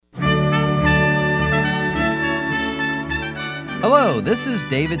Hello, this is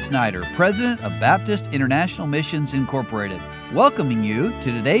David Snyder, President of Baptist International Missions Incorporated, welcoming you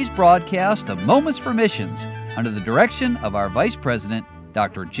to today's broadcast of Moments for Missions under the direction of our Vice President,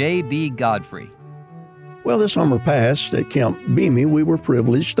 Dr. J.B. Godfrey. Well, this summer past at Camp Beamy, we were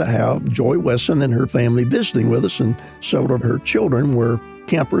privileged to have Joy Wesson and her family visiting with us, and several of her children were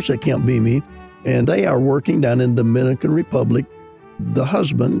campers at Camp Beamy, and they are working down in the Dominican Republic. The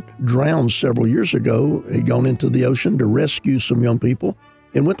husband drowned several years ago. He'd gone into the ocean to rescue some young people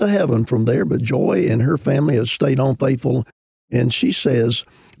and went to heaven from there, but Joy and her family have stayed on faithful, and she says,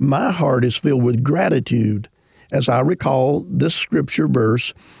 "My heart is filled with gratitude as I recall this scripture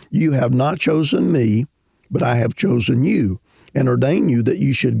verse, 'You have not chosen me, but I have chosen you, and ordained you that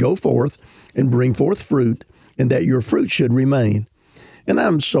you should go forth and bring forth fruit, and that your fruit should remain.' And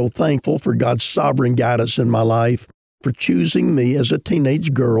I'm so thankful for God's sovereign guidance in my life, for choosing me as a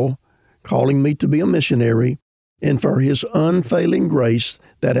teenage girl, calling me to be a missionary, and for His unfailing grace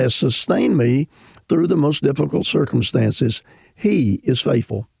that has sustained me through the most difficult circumstances. He is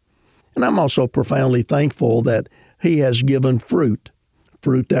faithful. And I'm also profoundly thankful that He has given fruit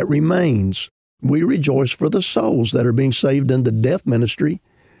that remains. We rejoice for the souls that are being saved in the deaf ministry.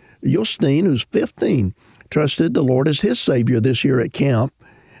 Justine, who's 15, trusted the Lord as his Savior this year at camp.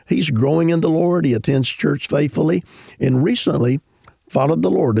 He's growing in the Lord. He attends church faithfully and recently followed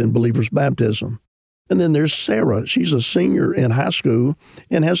the Lord in believer's baptism. And then there's Sarah. She's a senior in high school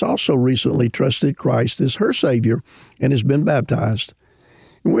and has also recently trusted Christ as her Savior and has been baptized.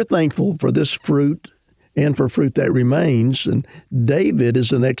 And we're thankful for this fruit and for fruit that remains. And David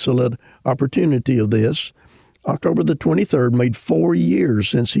is an excellent opportunity of this. October the 23rd made 4 years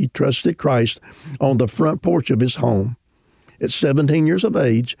since he trusted Christ on the front porch of his home. At 17 years of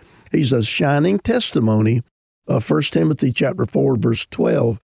age, he's a shining testimony of 1 Timothy chapter 4, verse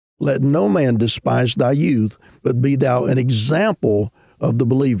 12. "Let no man despise thy youth, but be thou an example of the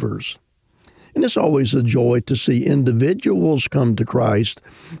believers." And it's always a joy to see individuals come to Christ,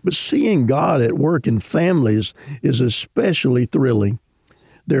 but seeing God at work in families is especially thrilling.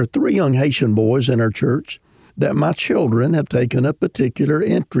 There are 3 young Haitian boys in our church that my children have taken a particular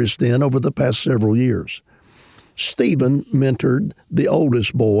interest in over the past several years. Stephen mentored the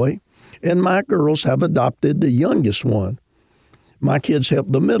oldest boy, and my girls have adopted the youngest one. My kids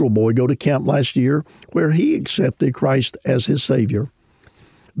helped the middle boy go to camp last year, where he accepted Christ as his Savior.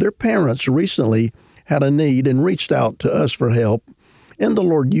 Their parents recently had a need and reached out to us for help, and the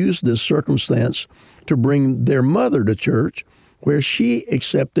Lord used this circumstance to bring their mother to church, where she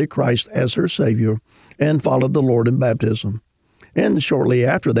accepted Christ as her Savior and followed the Lord in baptism. And shortly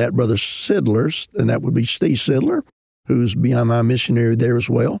after that, Brother Sidler, and that would be Steve Sidler, who's BMI missionary there as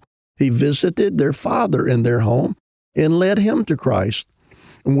well, he visited their father in their home and led him to Christ.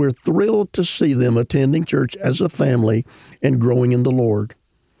 And we're thrilled to see them attending church as a family and growing in the Lord.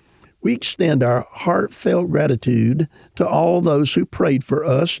 We extend our heartfelt gratitude to all those who prayed for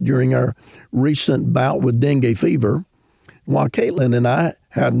us during our recent bout with dengue fever. While Caitlin and I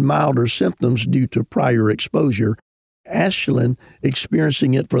had milder symptoms due to prior exposure, Ashlyn,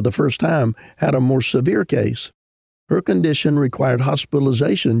 experiencing it for the first time, had a more severe case. Her condition required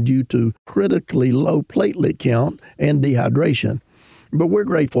hospitalization due to critically low platelet count and dehydration. But we're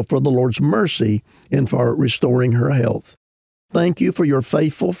grateful for the Lord's mercy and for restoring her health. Thank you for your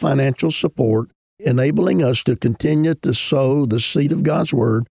faithful financial support, enabling us to continue to sow the seed of God's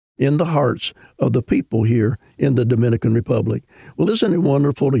Word in the hearts of the people here in the Dominican Republic. Well, isn't it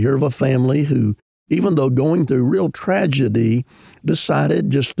wonderful to hear of a family who, even though going through real tragedy, decided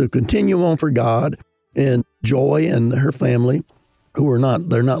just to continue on for God? And Joy and her family, they're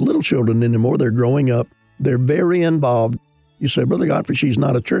not little children anymore, they're growing up, they're very involved. You say, "Brother Godfrey, she's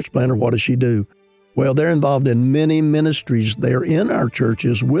not a church planter, what does she do?" Well, they're involved in many ministries. They're in our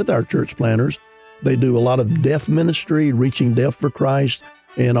churches with our church planters. They do a lot of deaf ministry, reaching deaf for Christ,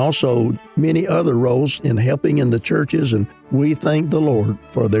 and also many other roles in helping in the churches, and we thank the Lord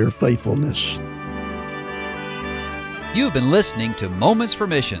for their faithfulness. You've been listening to Moments for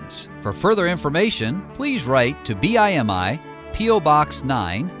Missions. For further information, please write to BIMI, P.O. Box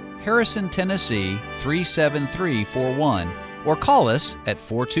 9, Harrison, Tennessee 37341, or call us at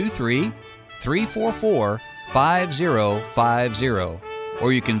 423-344-5050.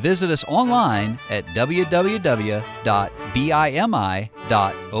 Or you can visit us online at www.bimi.org.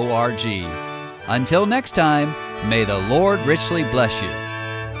 Until next time, may the Lord richly bless you.